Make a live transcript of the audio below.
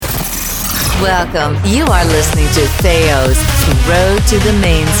Welcome. You are listening to Theo's Road to the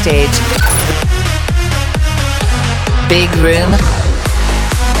Main Stage. Big room,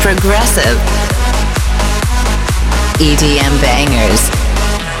 progressive, EDM bangers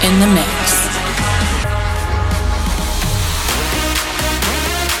in the mix.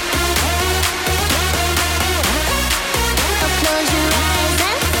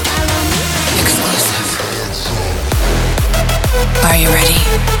 Are you ready?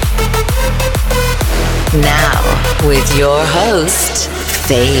 Now, with your host,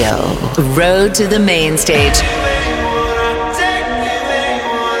 Theo. Road to the Main Stage.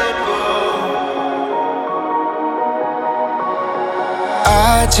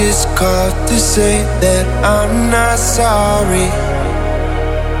 I just called to say that I'm not sorry.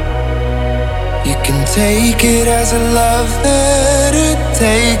 You can take it as a love letter,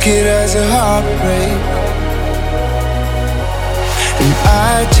 take it as a heartbreak. And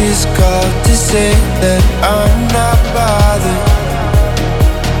I just called to say that I'm not bothered,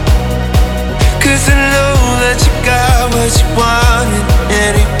 'cause I know that you got what you wanted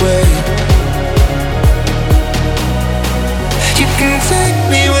anyway. You can take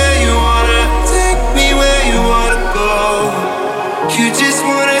me where you wanna, take me where you wanna go. You just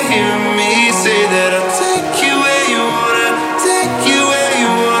wanna hear me say that I'll take you where you wanna, take you where you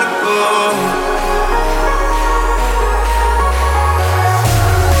wanna go.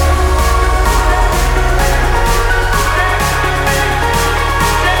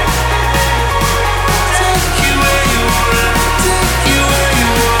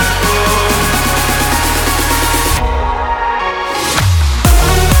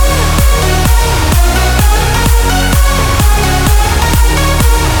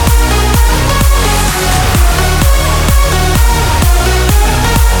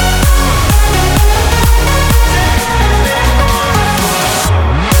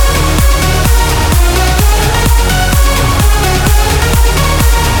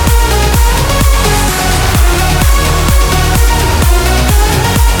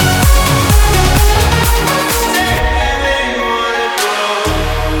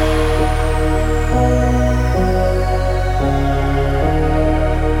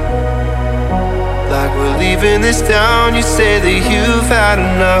 In this town, you say that you've had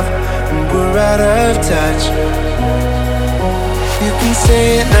enough and we're out of touch. You can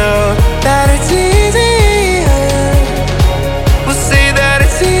say it now, that it's easier. We'll say that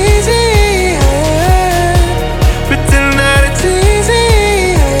it's easier. Pretend that it's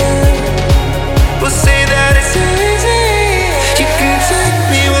easier. We'll say that it's easy. You can take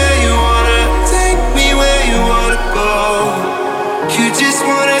me where you wanna, take me where you wanna go. You just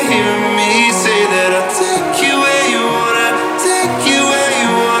wanna hear me say that I'll take you where you wanna, take you where you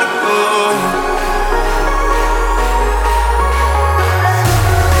wanna go.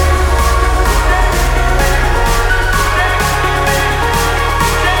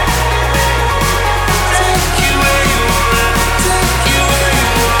 Take you where you wanna, take you where you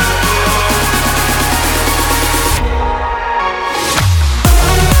wanna go.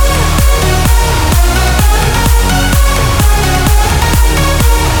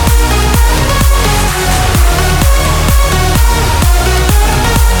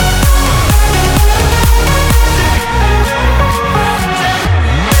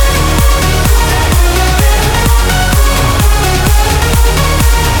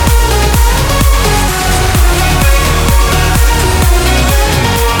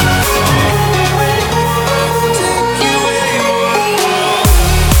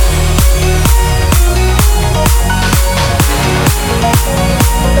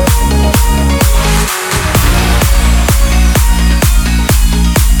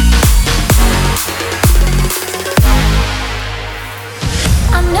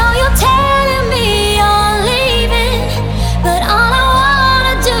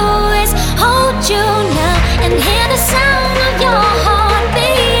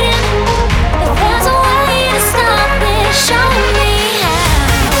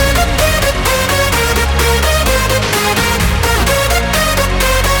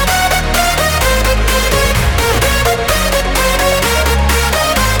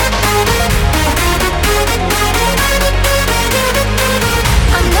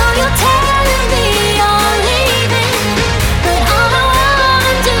 I know you'll take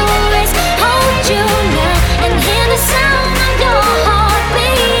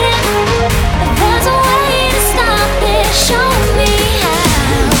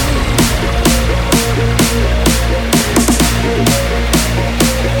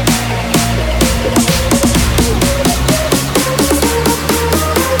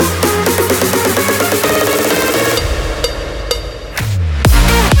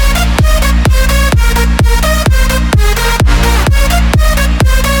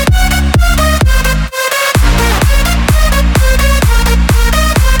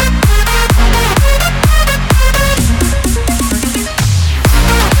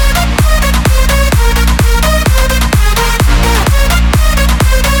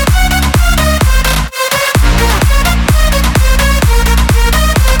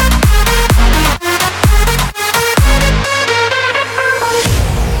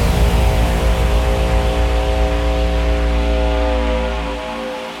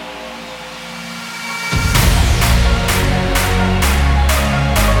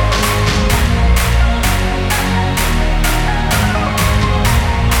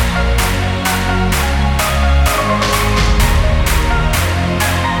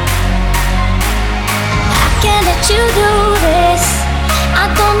you do this. I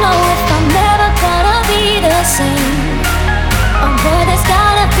don't know if I'm ever gonna be the same. Oh boy, there's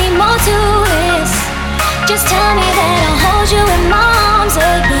gotta be more to this. Just tell me that I'll hold you in my arms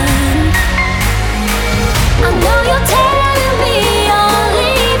again. I know you're telling me you're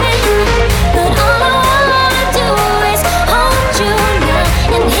leaving, but all I wanna do is hold you now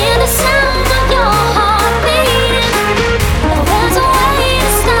and hear the sound of your heart beating. If there's a way to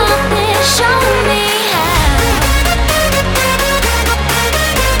stop this, show me how.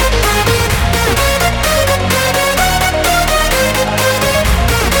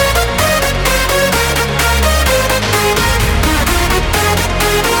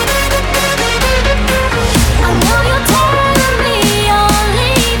 I know you're telling me you're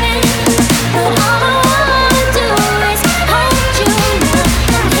leaving, but all I wanna do is hold you now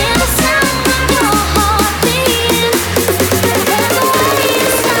and hear the sound of your heart beating. If there's a way to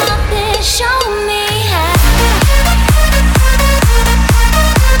stop this, show me how.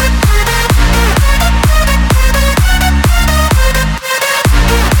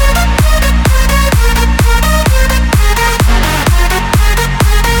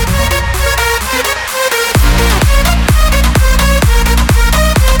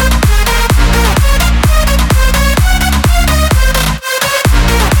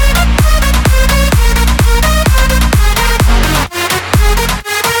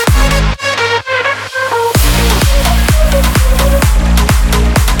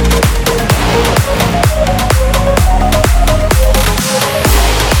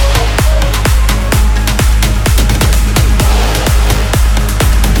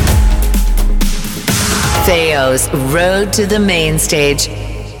 Theo's Road to the Main Stage.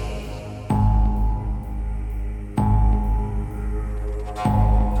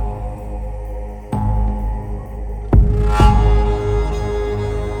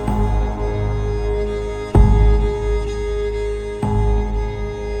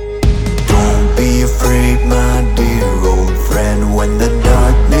 Don't be afraid, my dear old friend, when the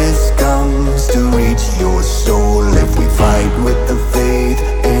darkness comes to reach your soul. If we fight with the faith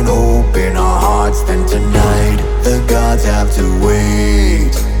and hope in our hearts, then tonight the gods have to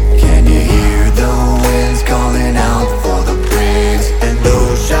wait. Can you hear the winds calling out for the praise? And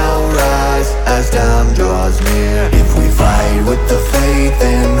those shall rise as time draws near. If we fight with the faith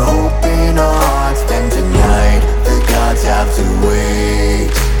and hope in our hearts, then tonight the gods have to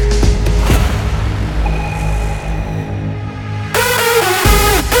wait.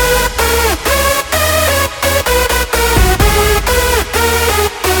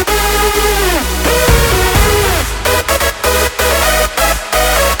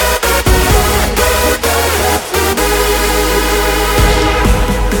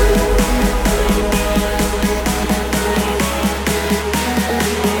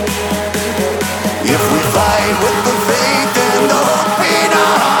 If we fight with the faith and the hope in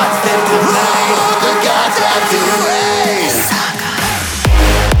our hearts, then tonight the gods have to wait.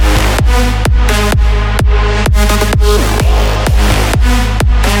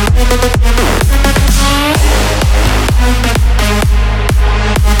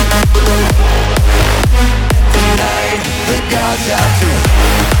 Tonight the gods have to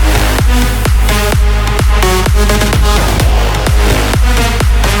wait.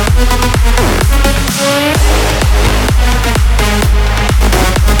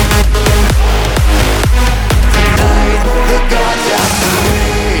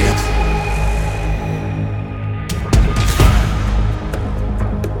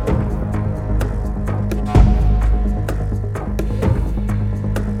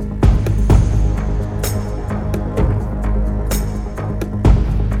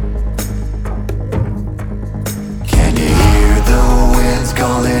 Can you hear the winds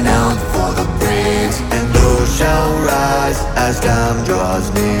calling out for the praise? And those shall rise as time draws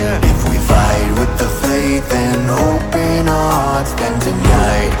near. If we fight with the faith and hope in our hearts, then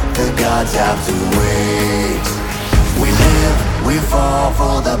tonight the gods have to wait. We live, we fall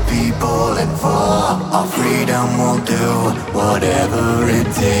for the people and for our freedom. We'll do whatever it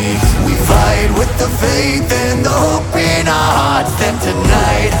takes. We fight with the faith and the hope in our hearts, then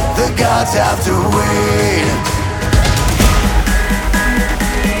tonight the gods have to wait.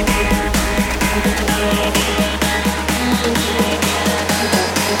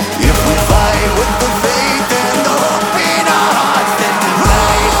 If we fight with the faith and the hope in our hearts, then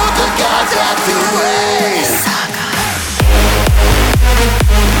tonight the gods have to wait.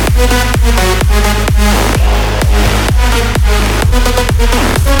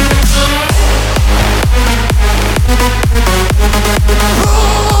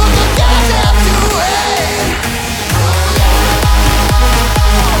 Oh, the gods have to wait.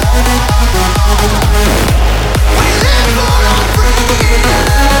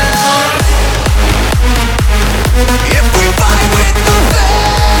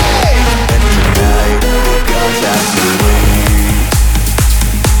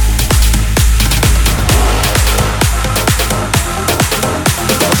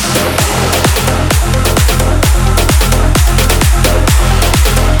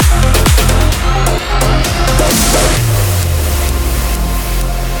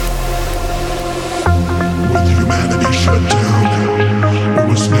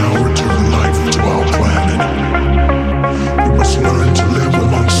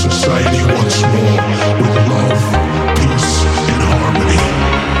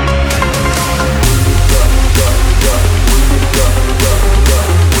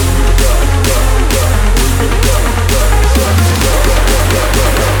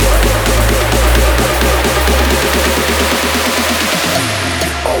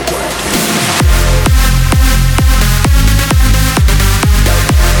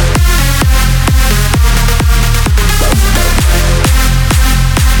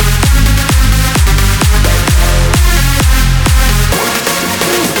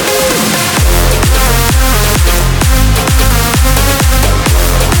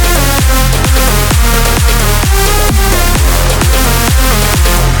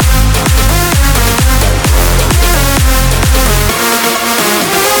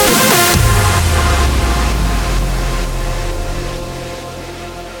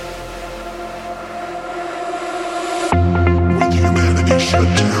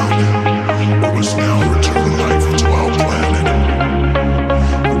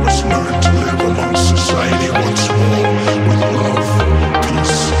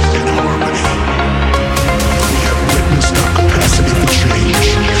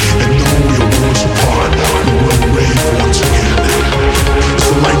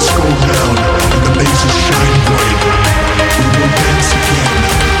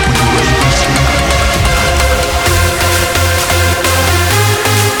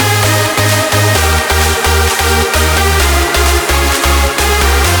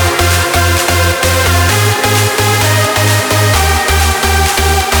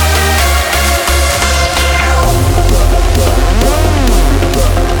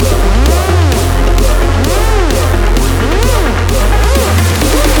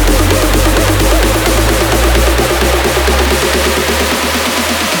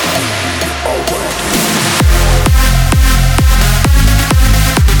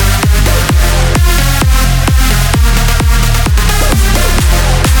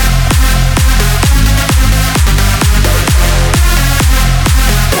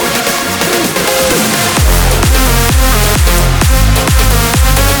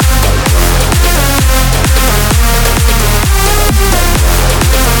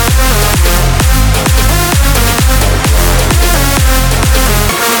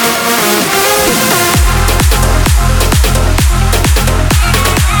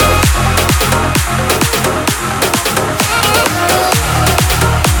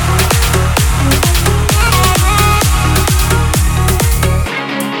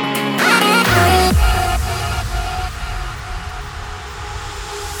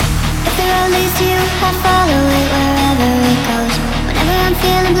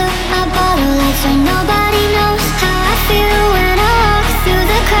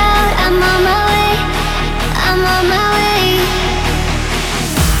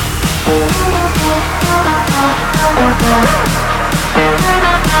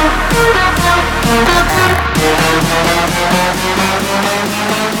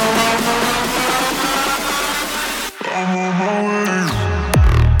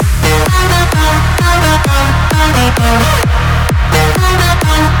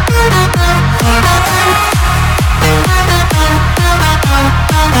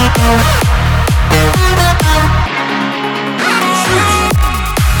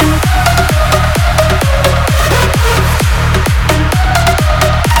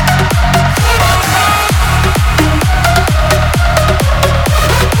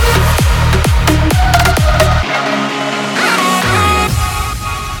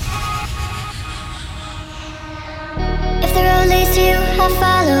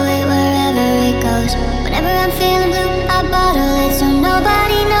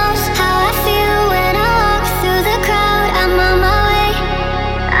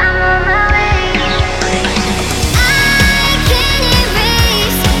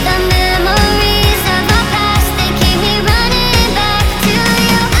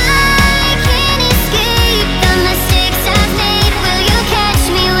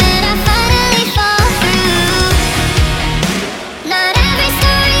 Not every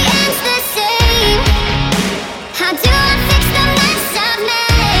story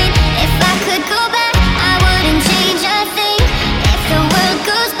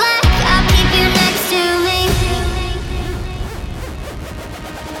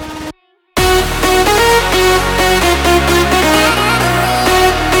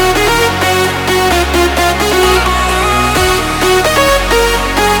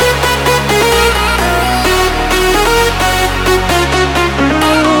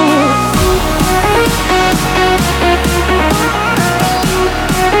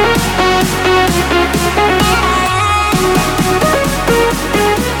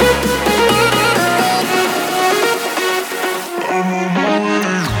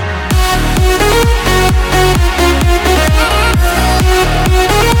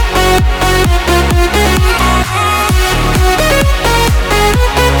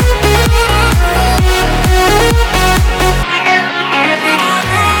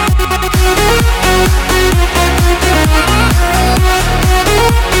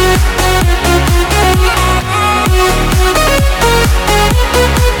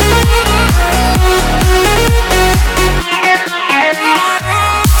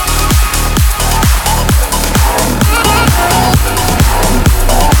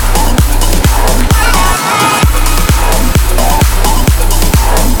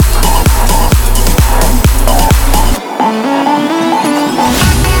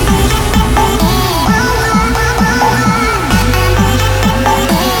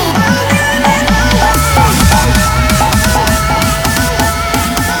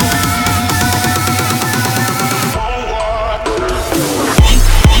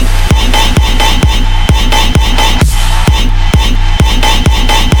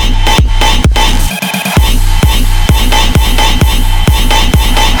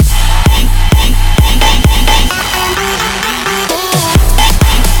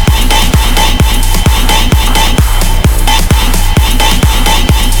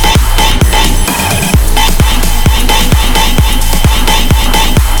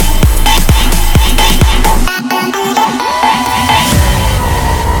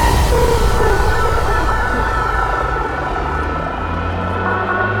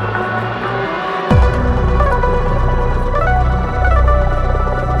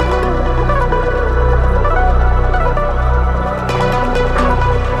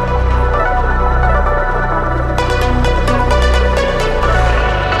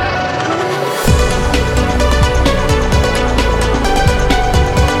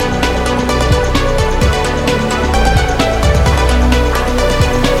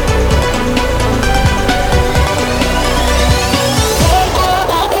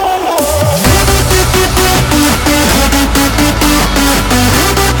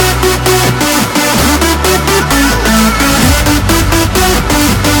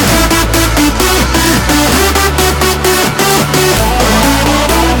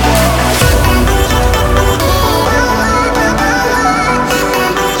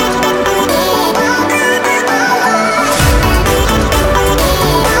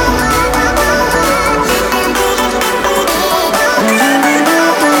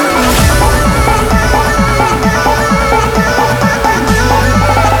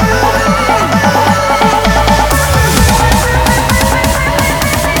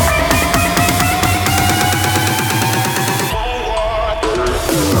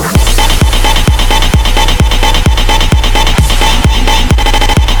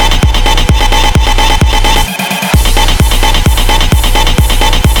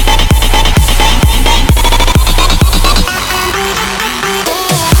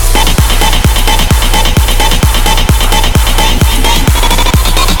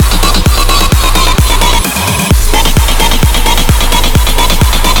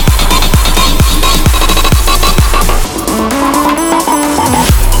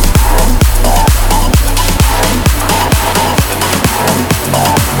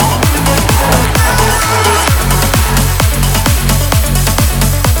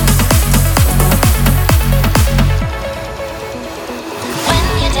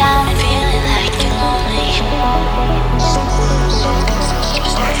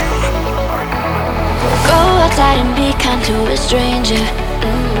outside and be kind to a stranger.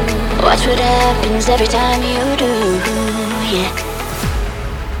 Watch what happens every time you do, yeah.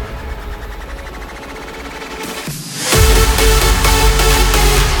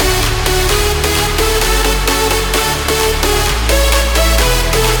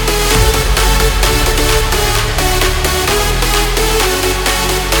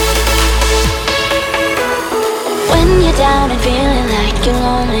 When you're down and feeling like you're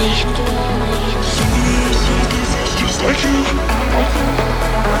lonely,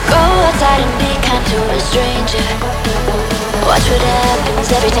 go outside and be kind to a stranger. Watch what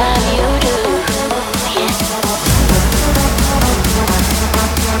happens every time you do, yeah.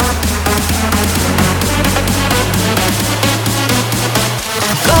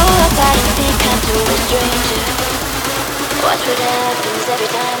 Go outside and be kind to a stranger. Watch what happens every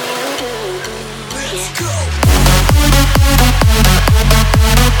time you do, yeah.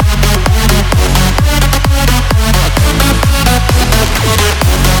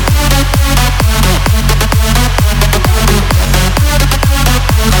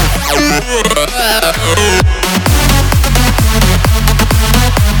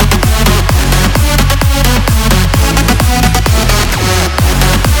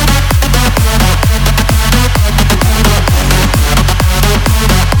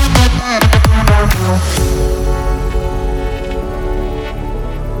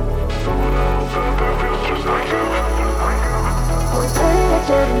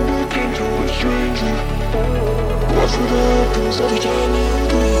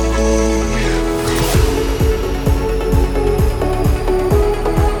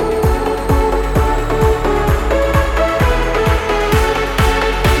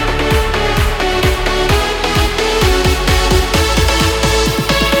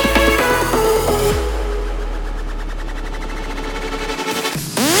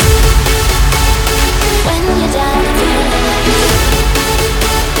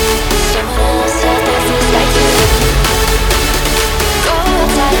 Go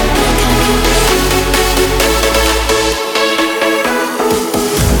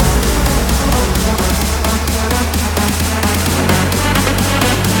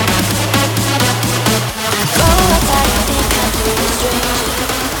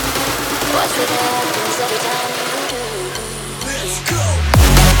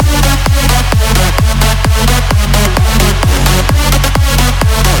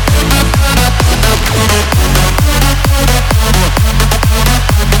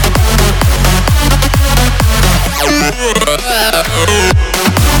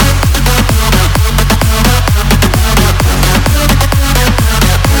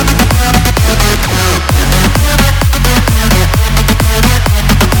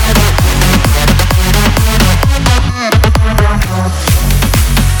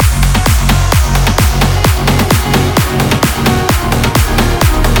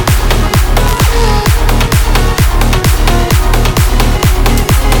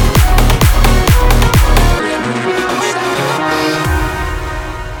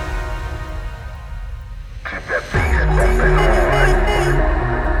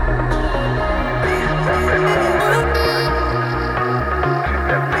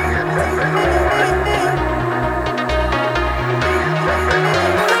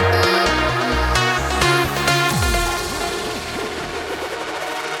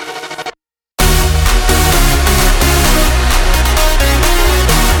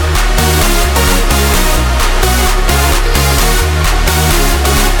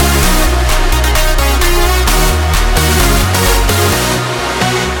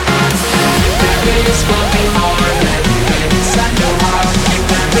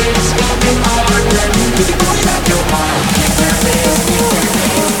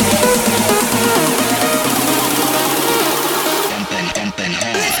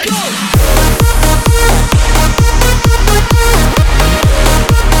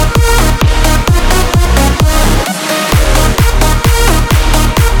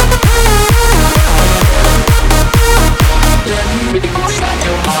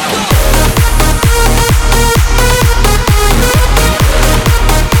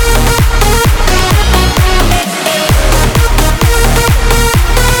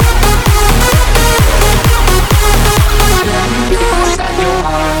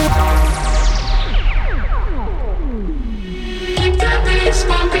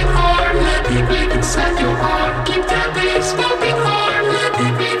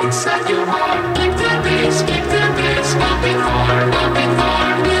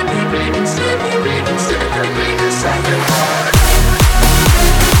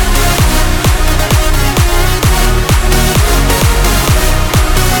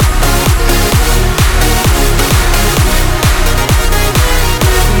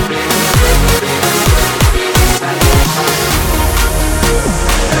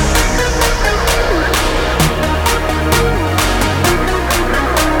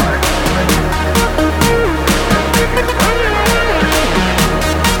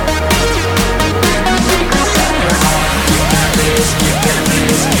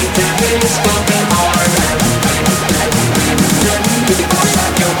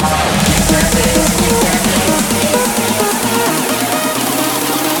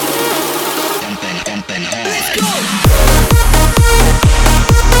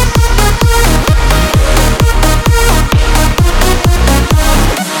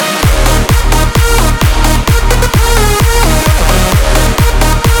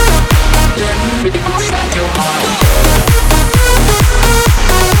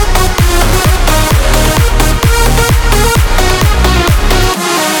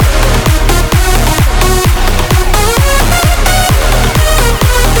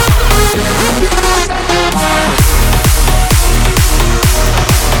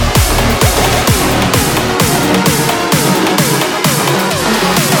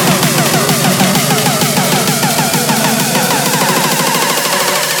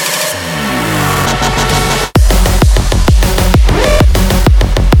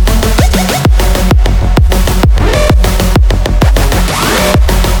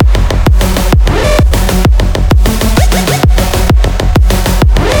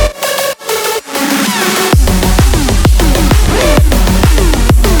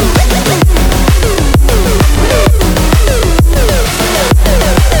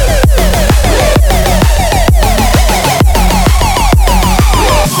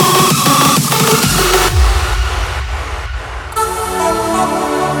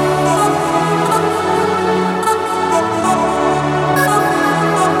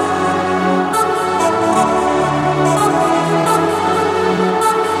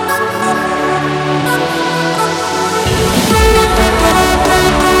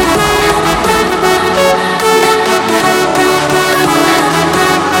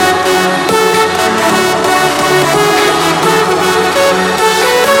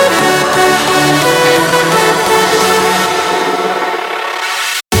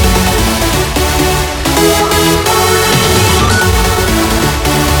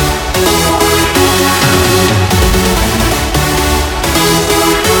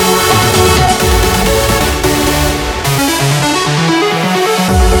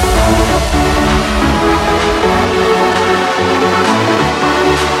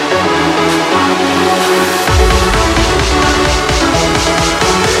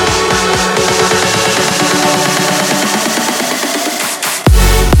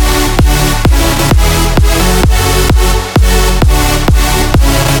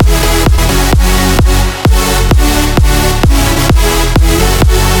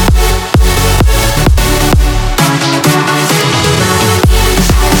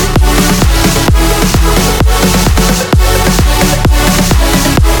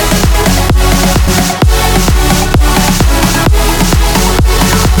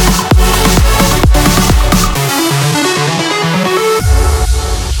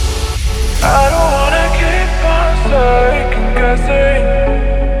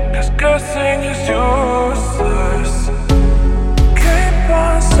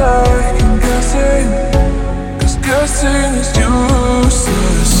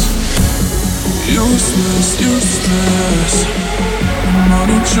useless, useless. I'm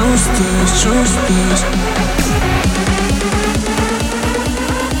only choose this, choose this.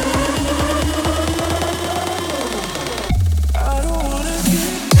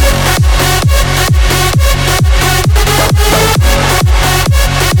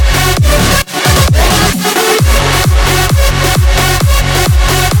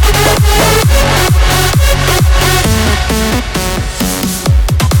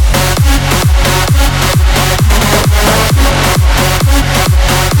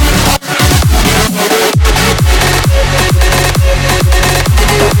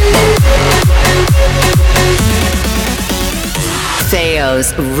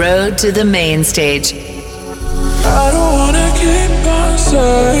 Theo's Road to the Main Stage. I don't wanna keep on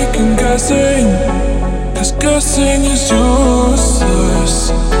second guessing, 'cause guessing is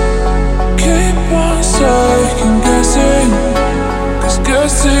useless. Keep on second guessing, 'cause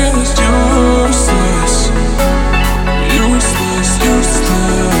guessing is useless. Useless,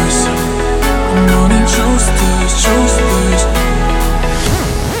 useless. I'm gonna choose this, choose this.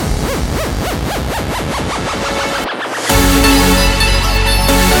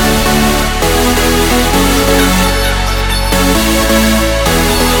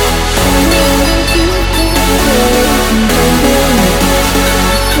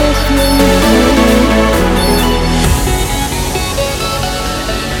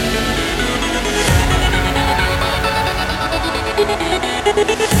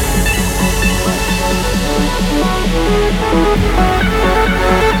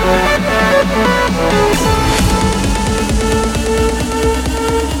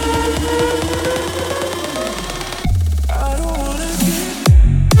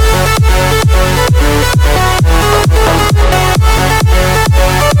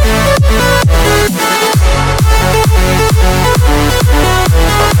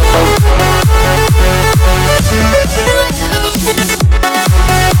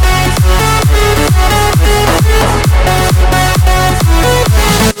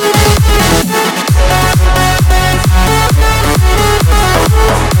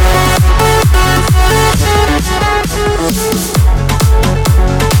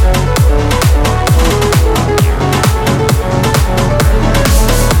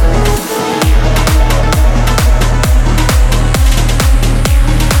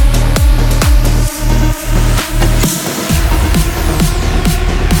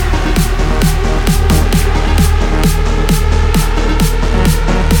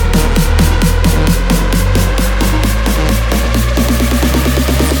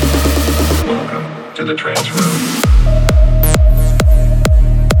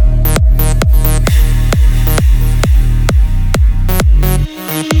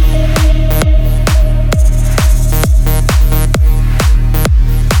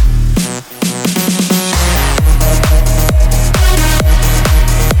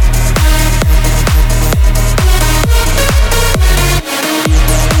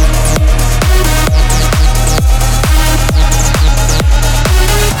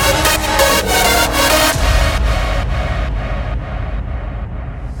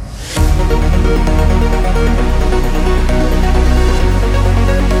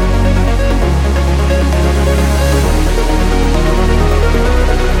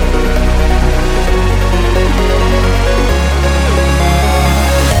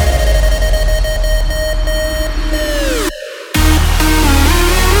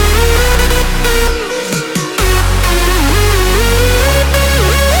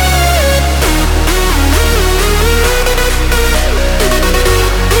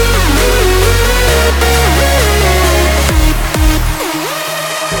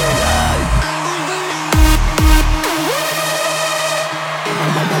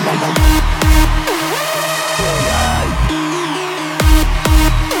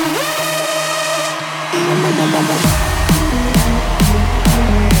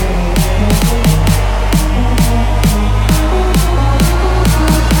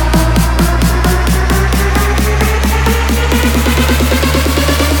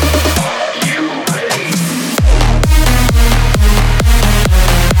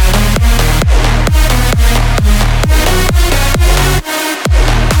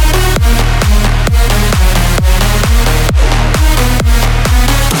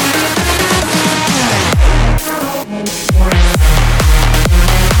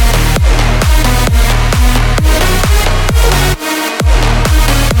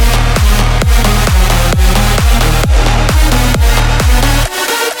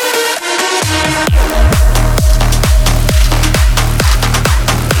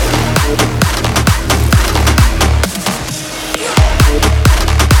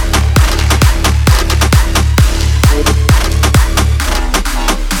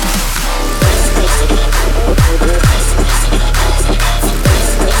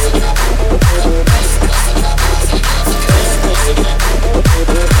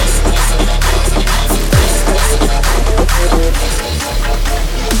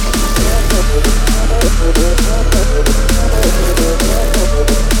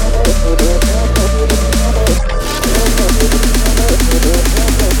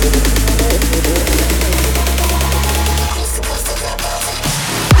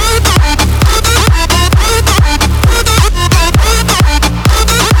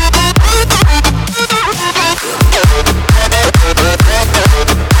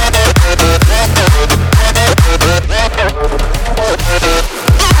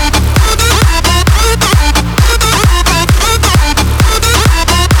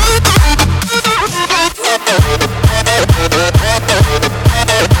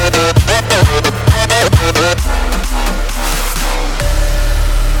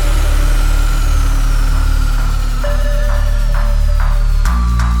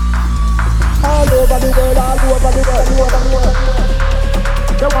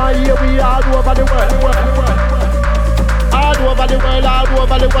 all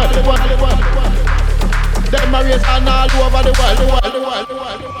over the world. Them a race and all over the world.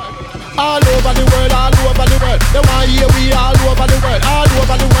 All over the world, all over the world. They want hear we all over the world, all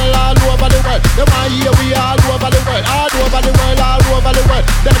over the world, all over the world. They want hear we all over the world, all over the world, all over the world.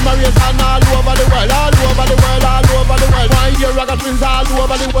 Them a race and all over the world, all over the world, all over the world. Want hear Ragga Twins all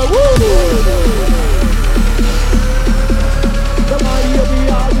over the world. Woo! They want hear we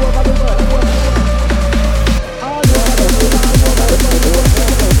all over the world, all over the world, all over the world.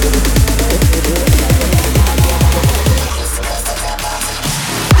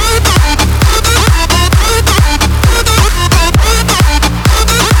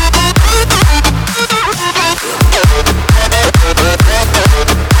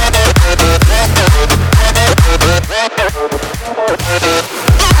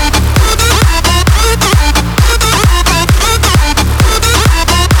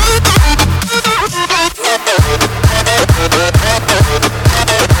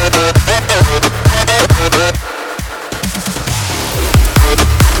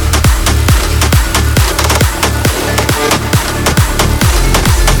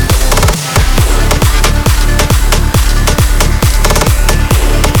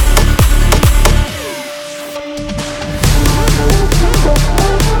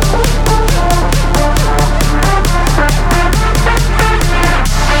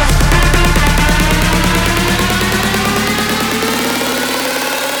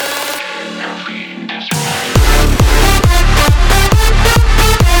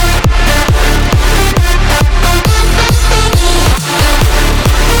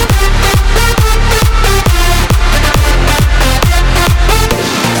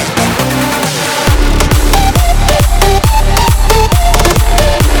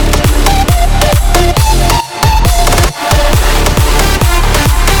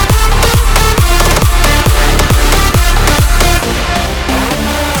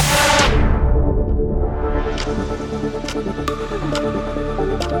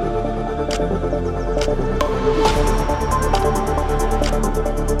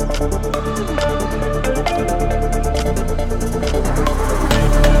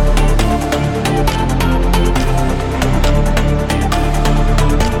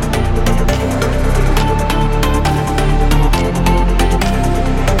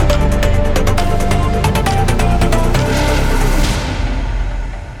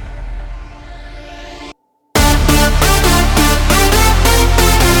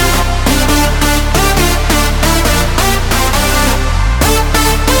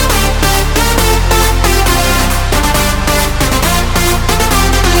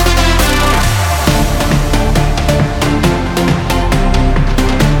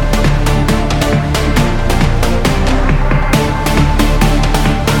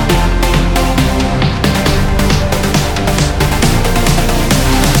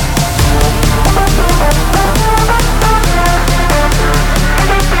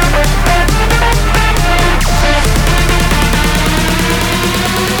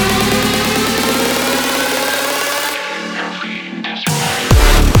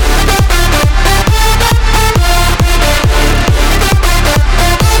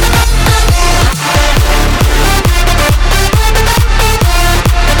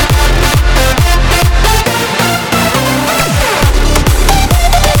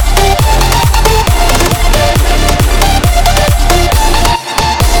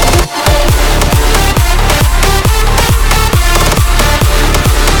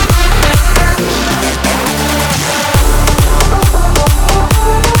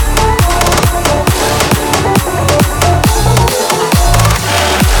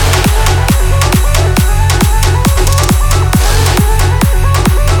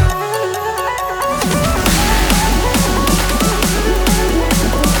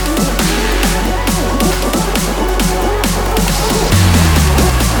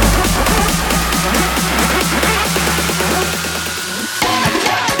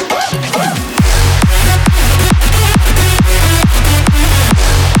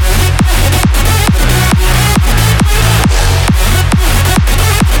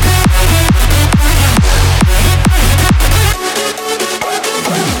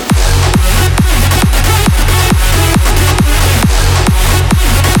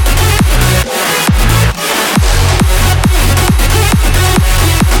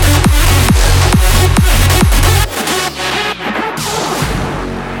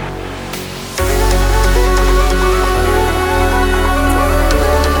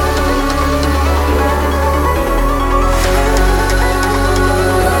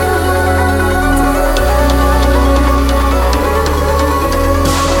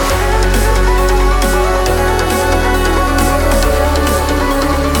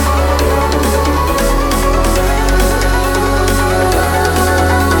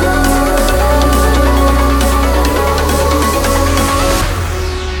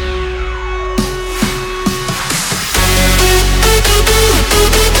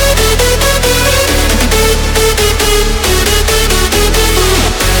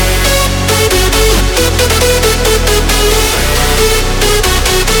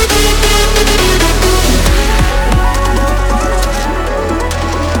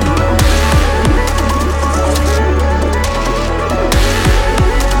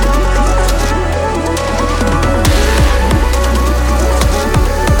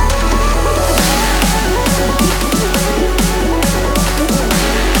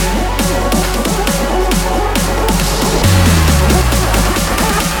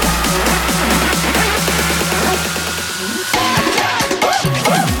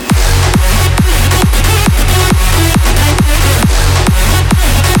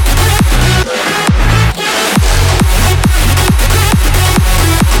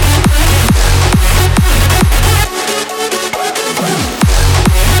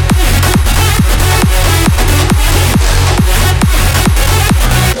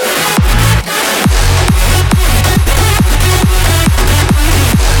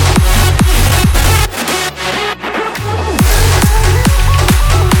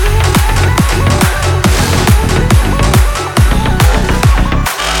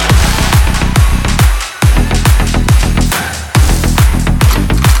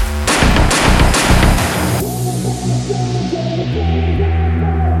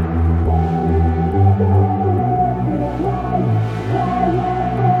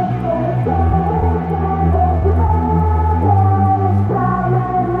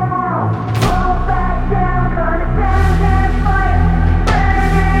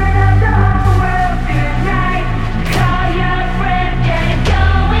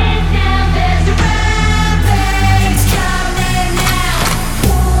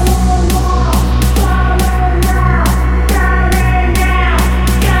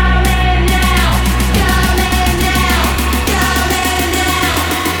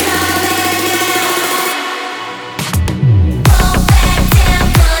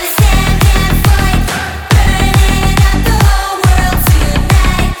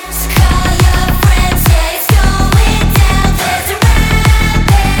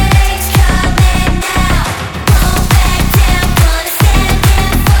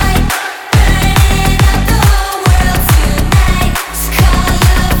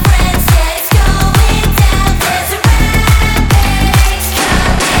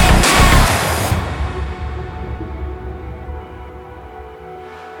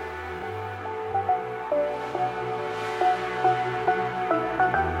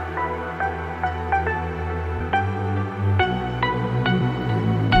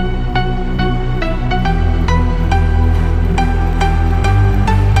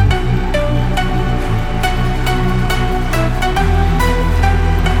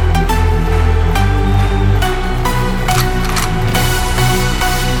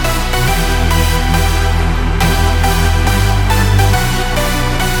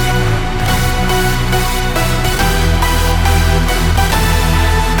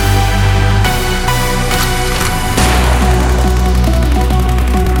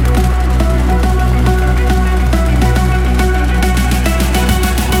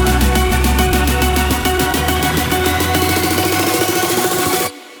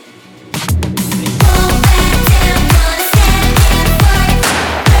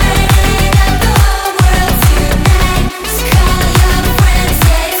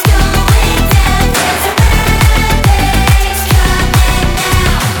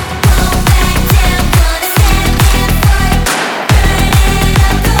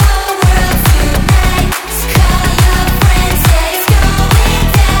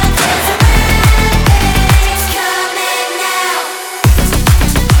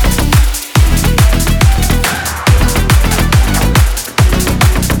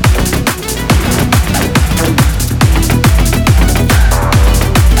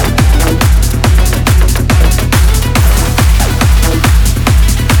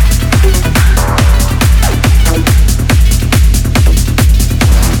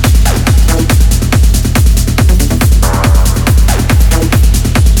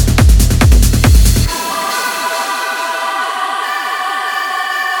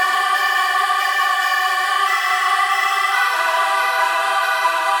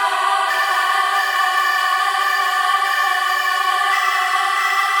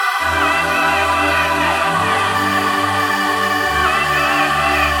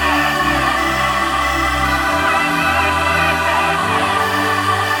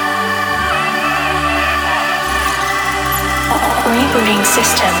 rebooting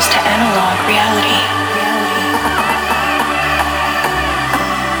systems to analog reality.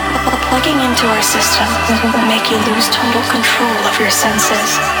 Plugging into our system will make you lose total control of your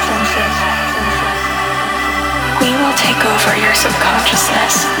senses. We will take over your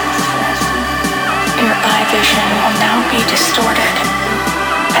subconsciousness. Your eye vision will now be distorted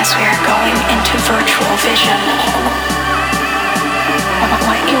as we are going into virtual vision.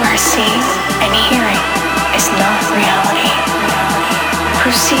 What you are seeing and hearing is not reality.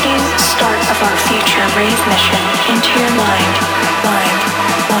 Proceeding start of our future rave mission into your mind.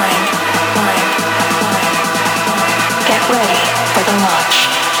 Get ready for the launch.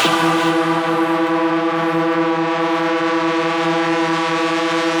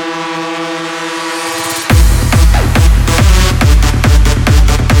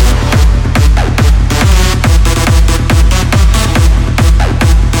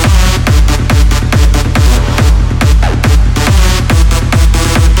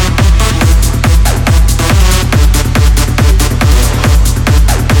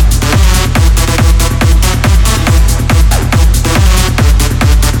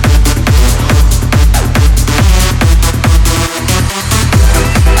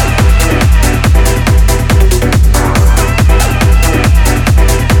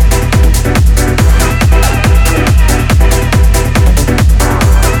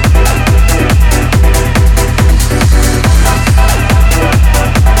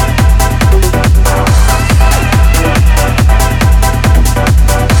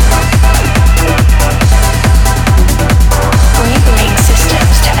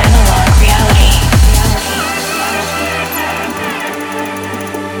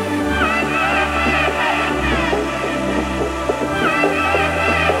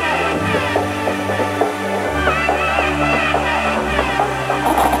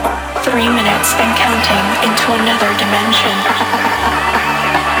 3 minutes and counting into another dimension.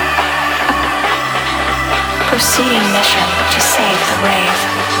 Proceeding mission to save the rave.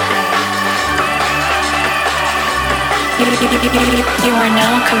 You are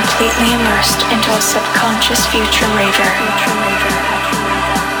now completely immersed into a subconscious future raver.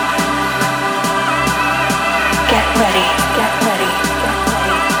 Get ready, get ready,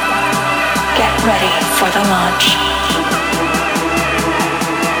 get ready for the launch.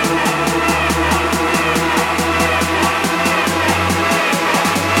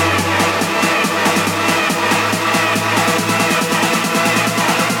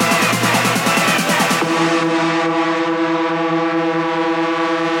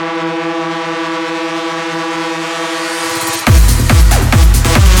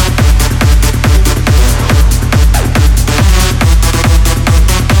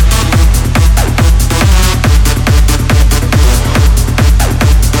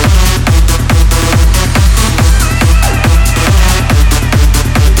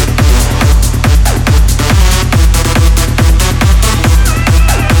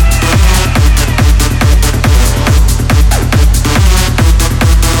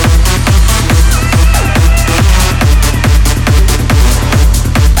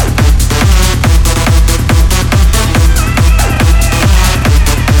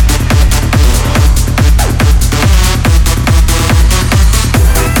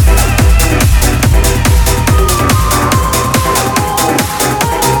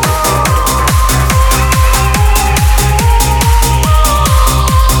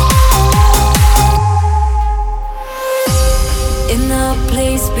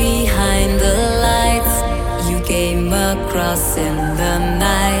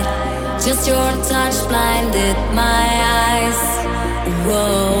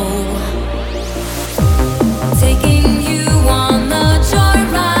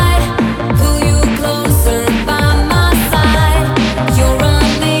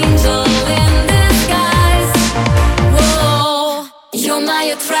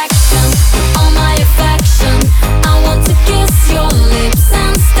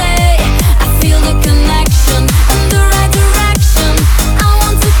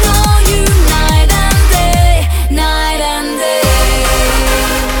 Night and day.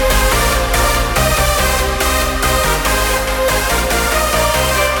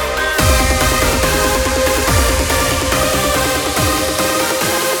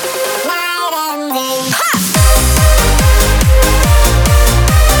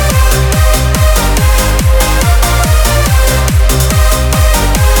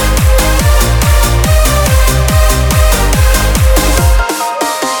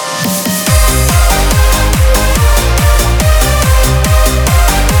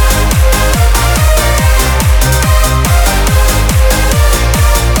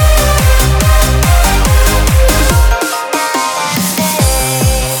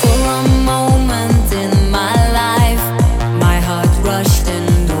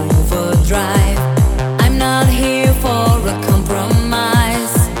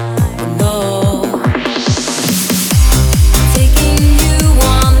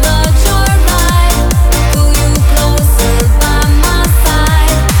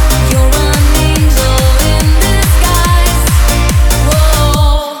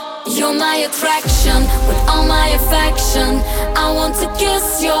 my attraction, with all my affection. I want to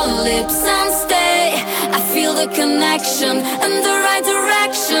kiss your lips and stay. I feel the connection and the right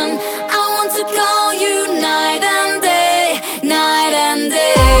direction. I want to call you night and day, night and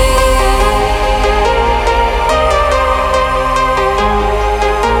day.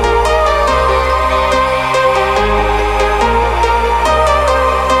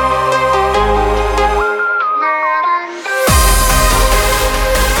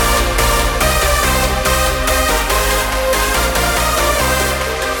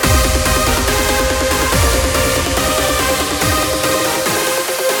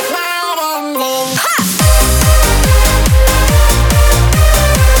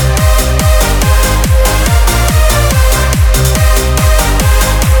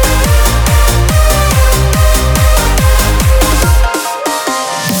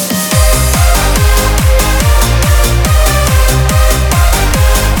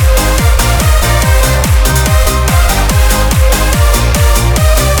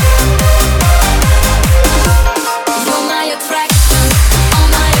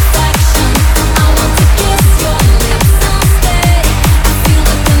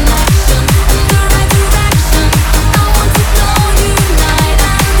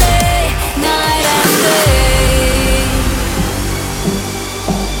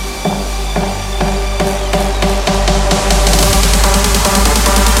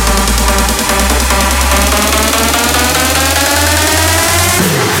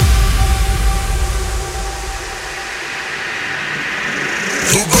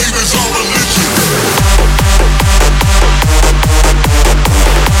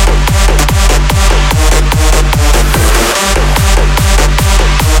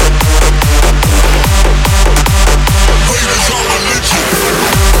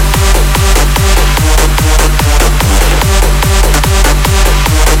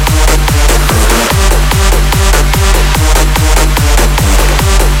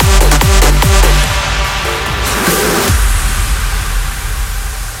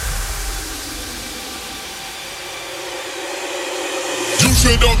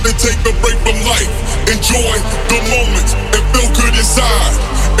 Take a break from life, enjoy the moments, and feel good inside.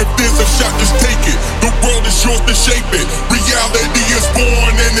 If there's a shot, just take it. The world is yours to shape it. Reality is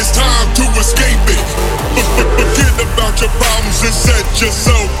born and it's time to escape it. Forget about your problems and set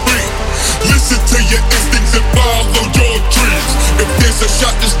yourself free. Listen to your instincts and follow your dreams. If there's a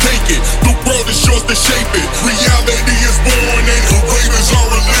shot, just take it. The world is yours to shape it. Reality is born and the rave is our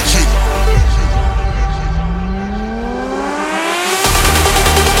religion.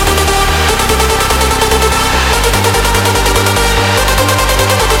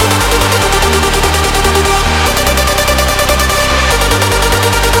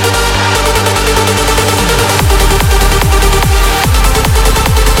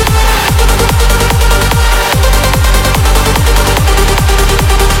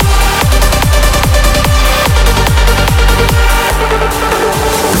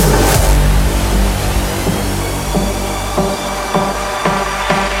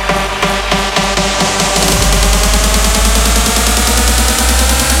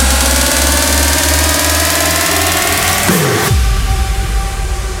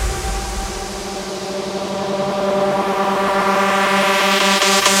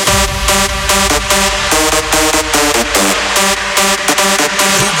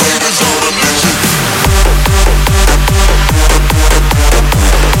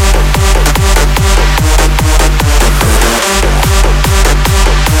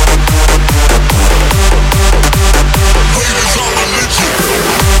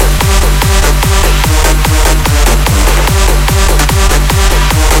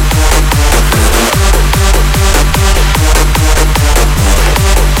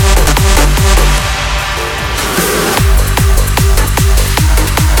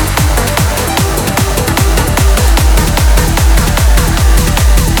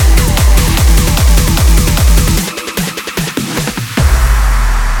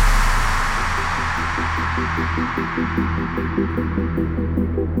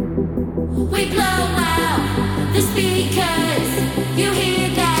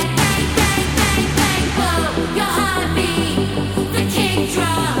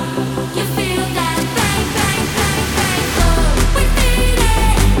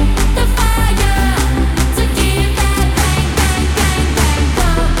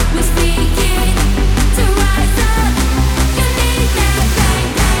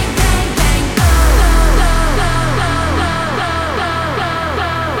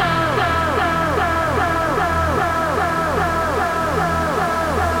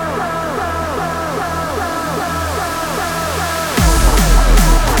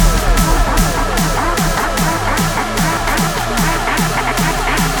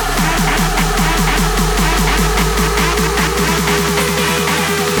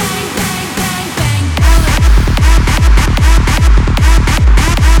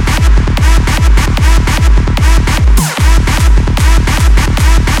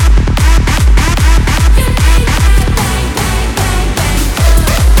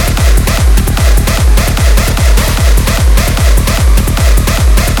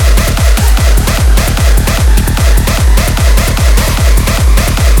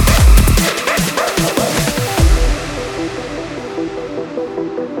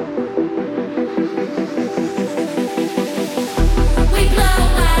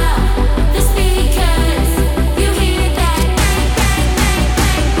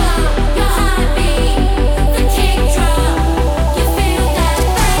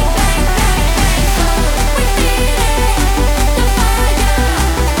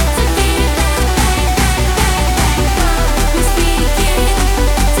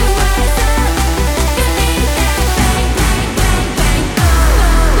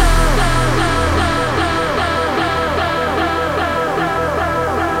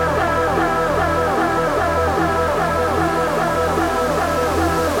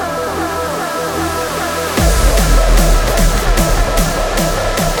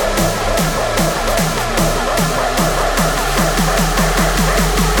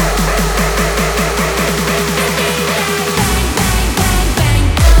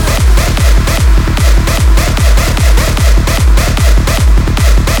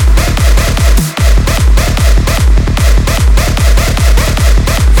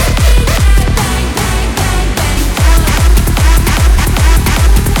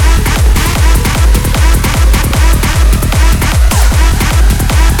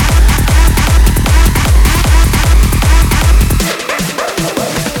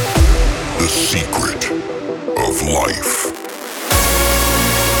 life.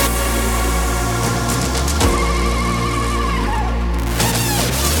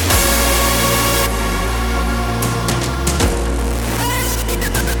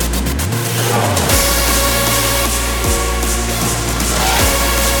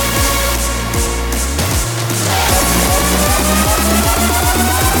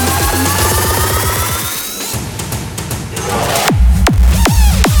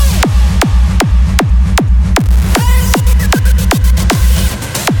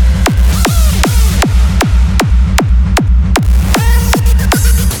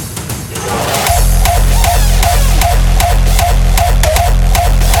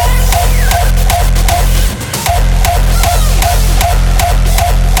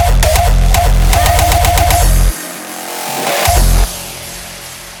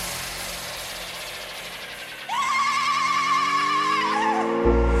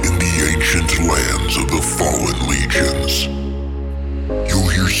 Lands of the fallen legions. You'll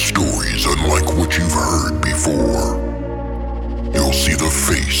hear stories unlike what you've heard before. You'll see the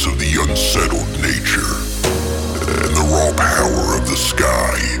face of the unsettled nature and the raw power of the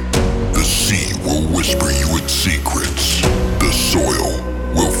sky. The sea will whisper you its secrets. The soil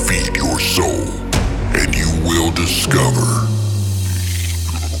will feed your soul, and you will discover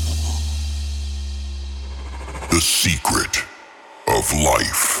the secret of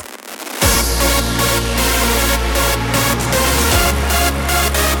life.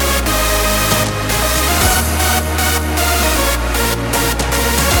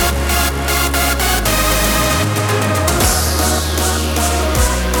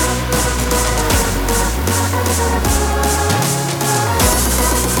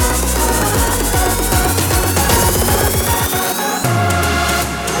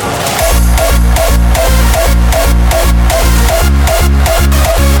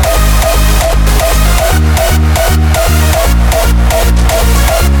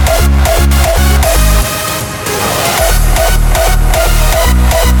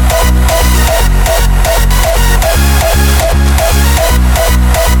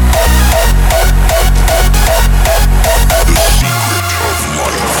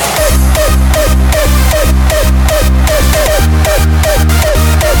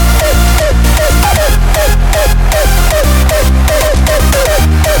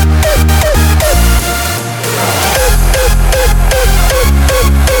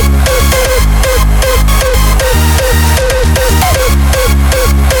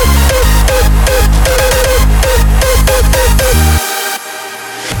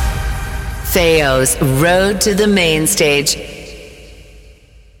 Theo's Road to the Main Stage.